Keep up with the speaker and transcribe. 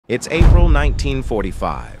It's April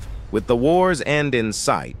 1945. With the war's end in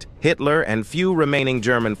sight, Hitler and few remaining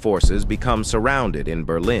German forces become surrounded in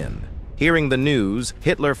Berlin. Hearing the news,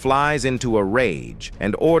 Hitler flies into a rage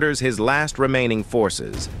and orders his last remaining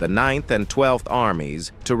forces, the 9th and 12th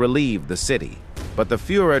Armies, to relieve the city. But the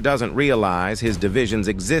Führer doesn't realize his divisions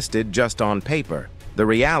existed just on paper. The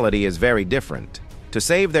reality is very different. To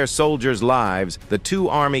save their soldiers' lives, the two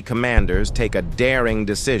army commanders take a daring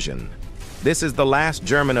decision. This is the last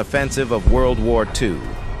German offensive of World War II,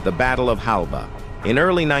 the Battle of Halbe. In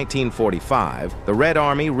early 1945, the Red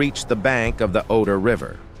Army reached the bank of the Oder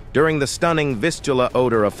River. During the stunning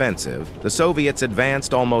Vistula-Oder offensive, the Soviets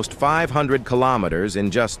advanced almost 500 kilometers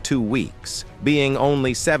in just 2 weeks, being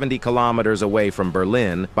only 70 kilometers away from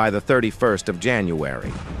Berlin by the 31st of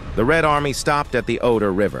January. The Red Army stopped at the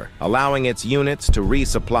Oder River, allowing its units to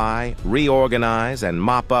resupply, reorganize, and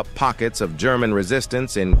mop up pockets of German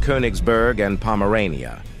resistance in Königsberg and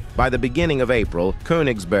Pomerania. By the beginning of April,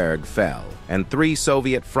 Königsberg fell, and 3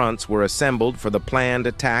 Soviet fronts were assembled for the planned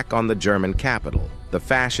attack on the German capital, the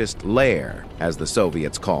fascist lair, as the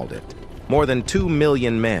Soviets called it. More than 2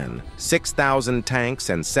 million men, 6,000 tanks,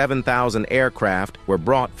 and 7,000 aircraft were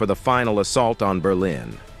brought for the final assault on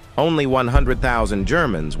Berlin. Only 100,000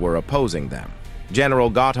 Germans were opposing them.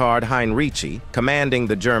 General Gotthard Heinrici, commanding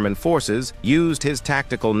the German forces, used his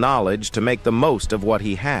tactical knowledge to make the most of what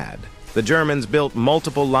he had. The Germans built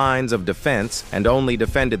multiple lines of defense and only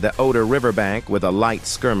defended the Oder riverbank with a light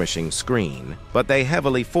skirmishing screen, but they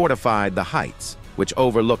heavily fortified the heights, which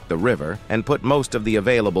overlooked the river, and put most of the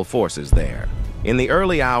available forces there. In the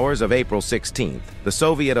early hours of April 16th, the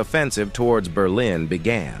Soviet offensive towards Berlin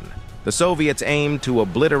began. The Soviets aimed to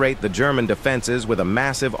obliterate the German defenses with a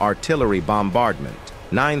massive artillery bombardment.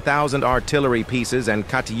 9,000 artillery pieces and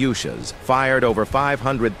Katyushas fired over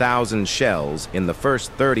 500,000 shells in the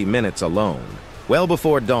first 30 minutes alone. Well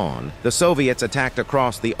before dawn, the Soviets attacked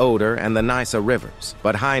across the Oder and the Neisse rivers,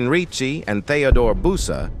 but Heinrici and Theodor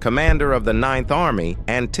Busse, commander of the 9th Army,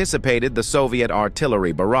 anticipated the Soviet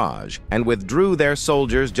artillery barrage and withdrew their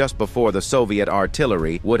soldiers just before the Soviet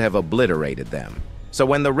artillery would have obliterated them. So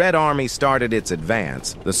when the Red Army started its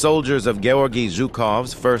advance, the soldiers of Georgy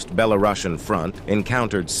Zhukov's 1st Belarusian Front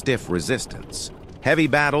encountered stiff resistance. Heavy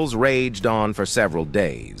battles raged on for several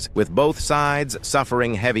days, with both sides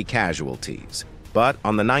suffering heavy casualties. But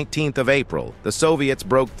on the 19th of April, the Soviets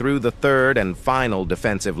broke through the 3rd and final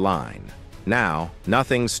defensive line. Now,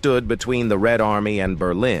 nothing stood between the Red Army and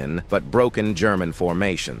Berlin but broken German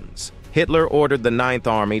formations. Hitler ordered the 9th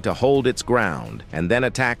Army to hold its ground and then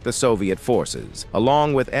attack the Soviet forces,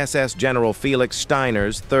 along with SS General Felix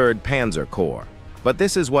Steiner's 3rd Panzer Corps. But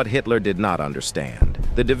this is what Hitler did not understand.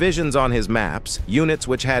 The divisions on his maps, units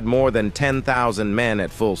which had more than 10,000 men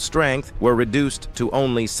at full strength, were reduced to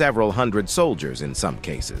only several hundred soldiers in some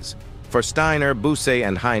cases. For Steiner, Busse,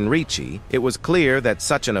 and Heinrici, it was clear that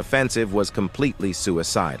such an offensive was completely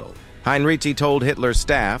suicidal. Heinrici told Hitler's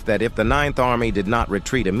staff that if the 9th Army did not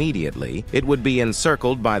retreat immediately, it would be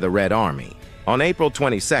encircled by the Red Army. On April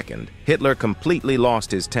 22nd, Hitler completely lost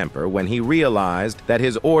his temper when he realized that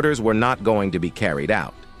his orders were not going to be carried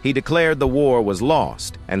out. He declared the war was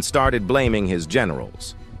lost and started blaming his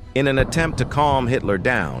generals. In an attempt to calm Hitler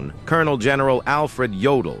down, Colonel General Alfred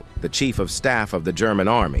Jodl, the chief of staff of the German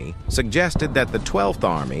army, suggested that the 12th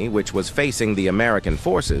Army, which was facing the American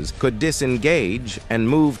forces, could disengage and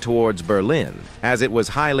move towards Berlin, as it was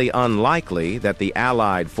highly unlikely that the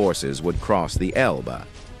Allied forces would cross the Elbe.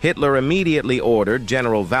 Hitler immediately ordered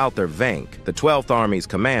General Walter Wenck, the 12th Army's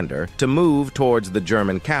commander, to move towards the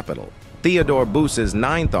German capital. Theodor Busse's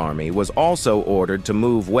 9th Army was also ordered to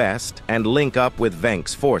move west and link up with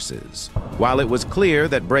Wenck's forces. While it was clear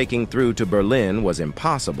that breaking through to Berlin was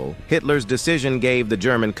impossible, Hitler's decision gave the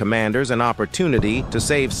German commanders an opportunity to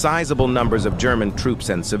save sizable numbers of German troops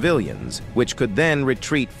and civilians, which could then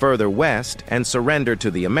retreat further west and surrender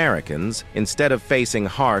to the Americans instead of facing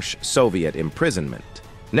harsh Soviet imprisonment.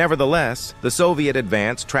 Nevertheless, the Soviet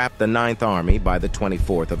advance trapped the 9th Army by the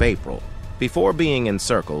 24th of April. Before being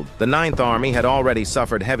encircled, the 9th Army had already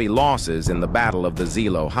suffered heavy losses in the Battle of the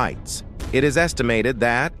Zilo Heights. It is estimated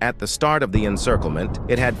that, at the start of the encirclement,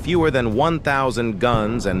 it had fewer than 1,000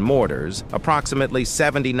 guns and mortars, approximately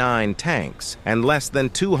 79 tanks, and less than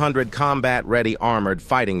 200 combat-ready armored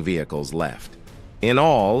fighting vehicles left. In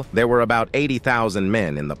all, there were about 80,000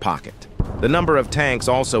 men in the pocket. The number of tanks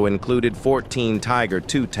also included 14 Tiger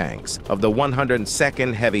II tanks of the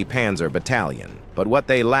 102nd Heavy Panzer Battalion. But what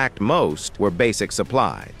they lacked most were basic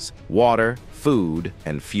supplies: water, food,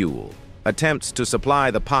 and fuel. Attempts to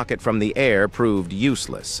supply the pocket from the air proved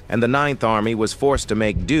useless, and the 9th Army was forced to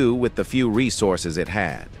make do with the few resources it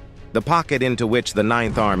had. The pocket into which the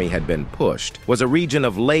Ninth Army had been pushed was a region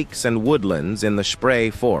of lakes and woodlands in the Spree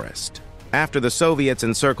forest. After the Soviets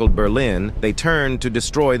encircled Berlin, they turned to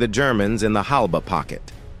destroy the Germans in the Halbe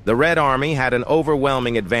Pocket. The Red Army had an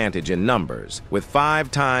overwhelming advantage in numbers, with 5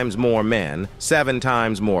 times more men, 7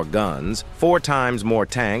 times more guns, 4 times more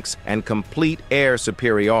tanks, and complete air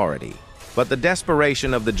superiority. But the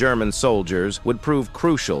desperation of the German soldiers would prove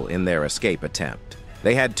crucial in their escape attempt.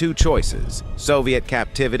 They had 2 choices: Soviet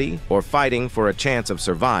captivity or fighting for a chance of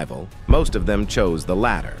survival. Most of them chose the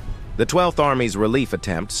latter. The 12th Army's relief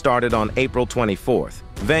attempt started on April 24th.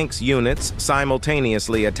 Wenck's units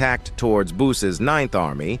simultaneously attacked towards Busse's 9th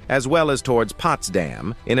Army as well as towards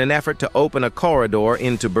Potsdam in an effort to open a corridor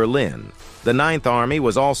into Berlin. The 9th Army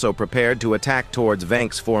was also prepared to attack towards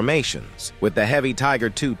Wenck's formations, with the heavy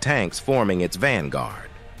Tiger II tanks forming its vanguard.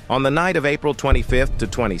 On the night of April 25th to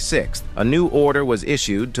 26th, a new order was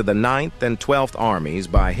issued to the 9th and 12th Armies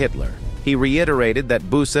by Hitler. He reiterated that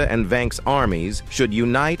Busse and Wenck's armies should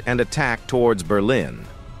unite and attack towards Berlin.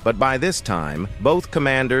 But by this time, both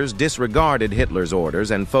commanders disregarded Hitler's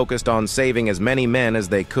orders and focused on saving as many men as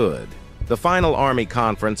they could. The final Army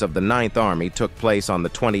Conference of the 9th Army took place on the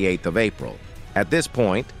 28th of April. At this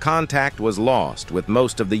point, contact was lost with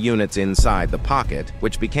most of the units inside the pocket,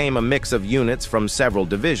 which became a mix of units from several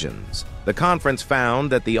divisions. The conference found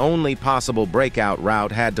that the only possible breakout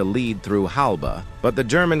route had to lead through Halbe, but the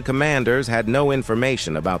German commanders had no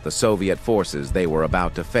information about the Soviet forces they were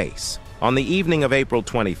about to face. On the evening of April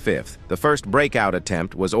 25th, the first breakout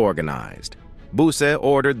attempt was organized. Busse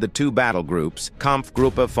ordered the 2 battle groups,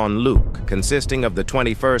 Kampfgruppe von Luck, consisting of the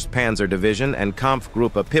 21st Panzer Division, and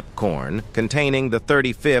Kampfgruppe Pipkorn, containing the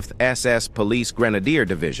 35th SS Police Grenadier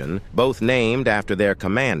Division, both named after their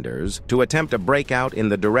commanders, to attempt a breakout in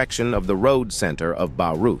the direction of the road center of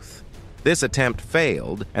Bayreuth. This attempt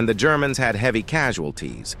failed, and the Germans had heavy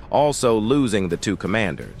casualties, also losing the 2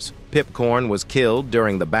 commanders. Pipkorn was killed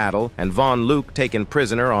during the battle, and von Luck taken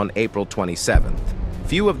prisoner on April 27th.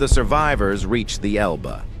 Few of the survivors reached the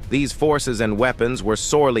Elbe. These forces and weapons were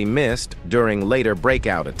sorely missed during later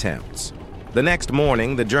breakout attempts. The next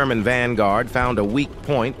morning, the German vanguard found a weak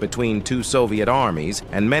point between 2 Soviet armies,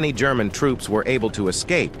 and many German troops were able to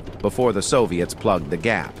escape before the Soviets plugged the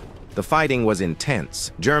gap. The fighting was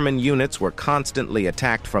intense. German units were constantly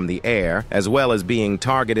attacked from the air, as well as being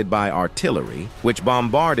targeted by artillery, which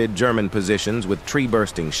bombarded German positions with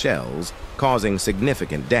tree-bursting shells, causing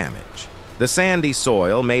significant damage. The sandy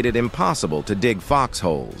soil made it impossible to dig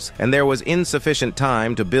foxholes, and there was insufficient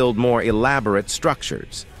time to build more elaborate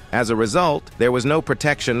structures. As a result, there was no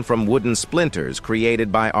protection from wooden splinters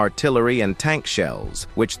created by artillery and tank shells,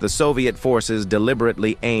 which the Soviet forces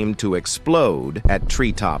deliberately aimed to explode at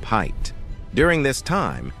treetop height. During this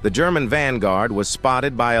time, the German vanguard was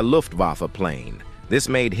spotted by a Luftwaffe plane. This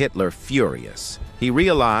made Hitler furious. He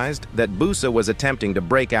realized that Busse was attempting to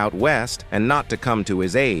break out west and not to come to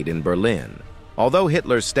his aid in Berlin. Although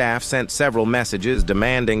Hitler's staff sent several messages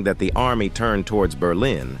demanding that the army turn towards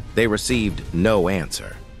Berlin, they received no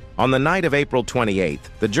answer. On the night of April 28th,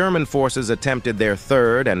 the German forces attempted their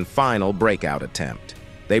 3rd and final breakout attempt.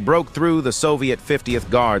 They broke through the Soviet 50th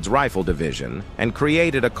Guards Rifle Division and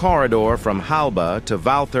created a corridor from Halbe to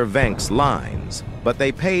Walter Wenck's lines, but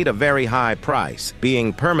they paid a very high price,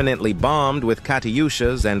 being permanently bombed with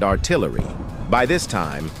Katyushas and artillery. By this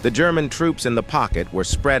time, the German troops in the pocket were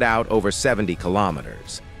spread out over 70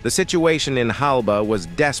 kilometers. The situation in Halbe was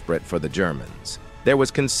desperate for the Germans. There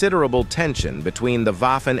was considerable tension between the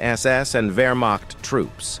Waffen-SS and Wehrmacht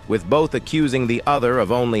troops, with both accusing the other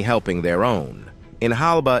of only helping their own. In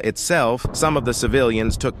Halbe itself, some of the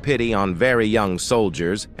civilians took pity on very young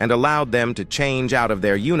soldiers and allowed them to change out of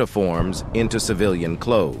their uniforms into civilian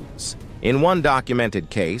clothes. In one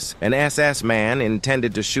documented case, an SS man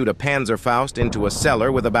intended to shoot a Panzerfaust into a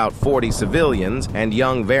cellar with about 40 civilians and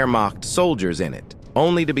young Wehrmacht soldiers in it,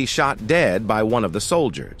 only to be shot dead by one of the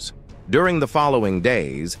soldiers. During the following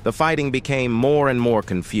days, the fighting became more and more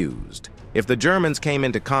confused. If the Germans came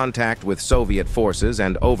into contact with Soviet forces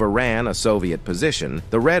and overran a Soviet position,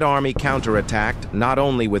 the Red Army counterattacked not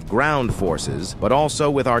only with ground forces, but also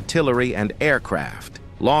with artillery and aircraft.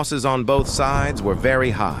 Losses on both sides were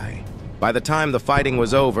very high. By the time the fighting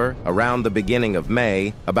was over, around the beginning of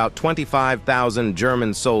May, about 25,000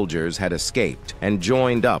 German soldiers had escaped and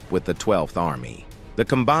joined up with the 12th Army. The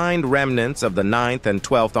combined remnants of the 9th and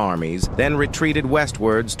 12th Armies then retreated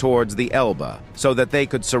westwards towards the Elbe so that they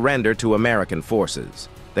could surrender to American forces.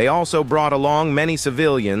 They also brought along many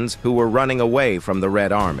civilians who were running away from the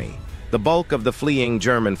Red Army. The bulk of the fleeing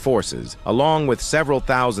German forces, along with several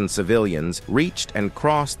thousand civilians, reached and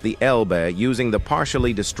crossed the Elbe using the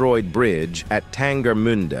partially destroyed bridge at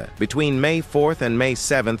Tangermünde between May 4th and May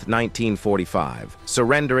 7th, 1945,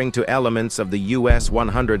 surrendering to elements of the U.S.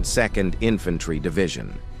 102nd Infantry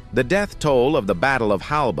Division. The death toll of the Battle of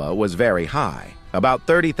Halbe was very high. About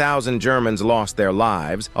 30,000 Germans lost their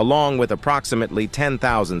lives, along with approximately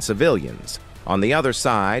 10,000 civilians. On the other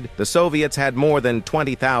side, the Soviets had more than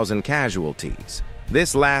 20,000 casualties.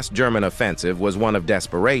 This last German offensive was one of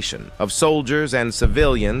desperation, of soldiers and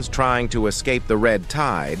civilians trying to escape the Red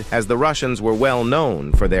Tide, as the Russians were well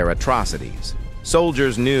known for their atrocities.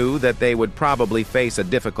 Soldiers knew that they would probably face a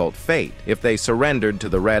difficult fate if they surrendered to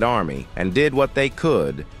the Red Army and did what they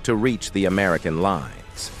could to reach the American lines.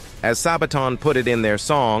 As Sabaton put it in their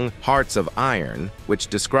song, Hearts of Iron, which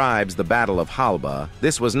describes the Battle of Halbe,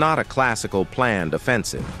 this was not a classical planned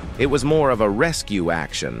offensive. It was more of a rescue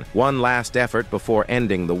action, one last effort before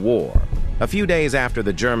ending the war. A few days after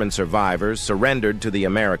the German survivors surrendered to the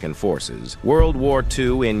American forces, World War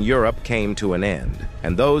II in Europe came to an end,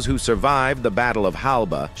 and those who survived the Battle of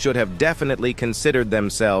Halbe should have definitely considered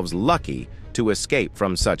themselves lucky to escape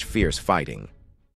from such fierce fighting.